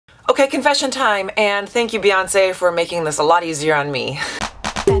Okay, confession time, and thank you, Beyonce, for making this a lot easier on me.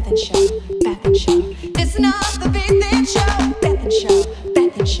 BethInShow, BethInShow. It's not the BethInShow. BethInShow,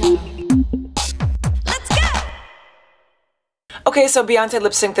 BethInShow. Let's go! Okay, so Beyonce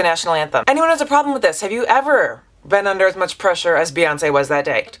lip-synced the national anthem. Anyone has a problem with this? Have you ever been under as much pressure as Beyonce was that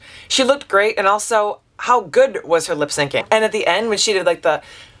day? She looked great, and also, how good was her lip-syncing? And at the end, when she did like the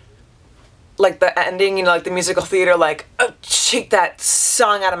ending, you know, like the musical theater, like, shake that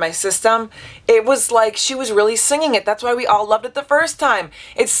song out of my system. It was like she was really singing it. That's why we all loved it the first time.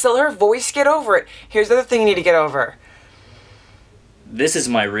 It's still her voice. Get over it. Here's the other thing you need to get over. This is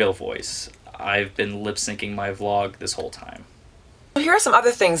my real voice. I've been lip syncing my vlog this whole time. Here are some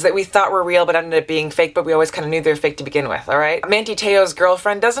other things that we thought were real but ended up being fake, but we always kind of knew they were fake to begin with, alright? Manti Te'o's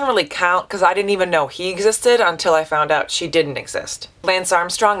girlfriend doesn't really count because I didn't even know he existed until I found out she didn't exist. Lance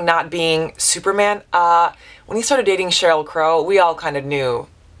Armstrong not being Superman, when he started dating Sheryl Crow, we all kind of knew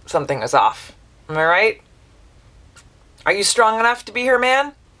something was off. Am I right? Are you strong enough to be her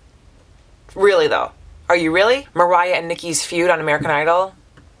man? Really though. Are you really? Mariah and Nicki's feud on American Idol?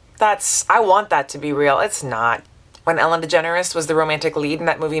 I want that to be real. It's not. When Ellen DeGeneres was the romantic lead in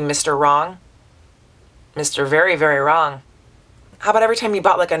that movie Mr. Wrong. Mr. Very, very Wrong. How about every time you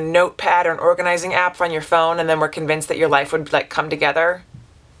bought like a notepad or an organizing app on your phone and then were convinced that your life would like come together?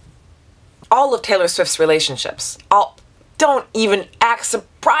 All of Taylor Swift's relationships. Don't even act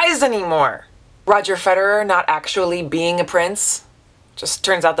surprised anymore. Roger Federer not actually being a prince. Just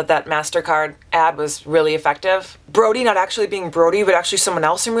turns out that that MasterCard ad was really effective. Brody not actually being Brody, but actually someone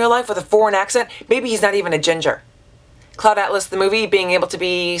else in real life with a foreign accent. Maybe he's not even a ginger. Cloud Atlas the movie being able to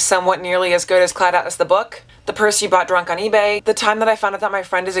be somewhat nearly as good as Cloud Atlas the book. The purse you bought drunk on eBay. The time that I found out that my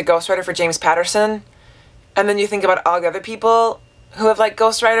friend is a ghostwriter for James Patterson. And then you think about all the other people who have like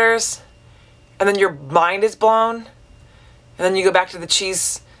ghostwriters. And then your mind is blown. And then you go back to the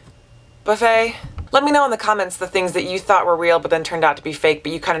cheese buffet. Let me know in the comments the things that you thought were real but then turned out to be fake,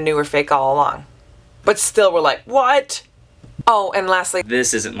 but you kind of knew were fake all along. But still were like, what? Oh, and lastly,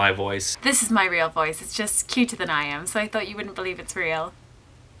 This isn't my voice. This is my real voice. It's just cuter than I am, so I thought you wouldn't believe it's real.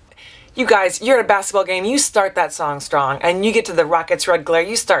 you guys, you're at a basketball game, you start that song strong, and you get to the Rockets Red Glare,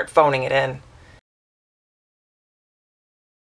 you start phoning it in.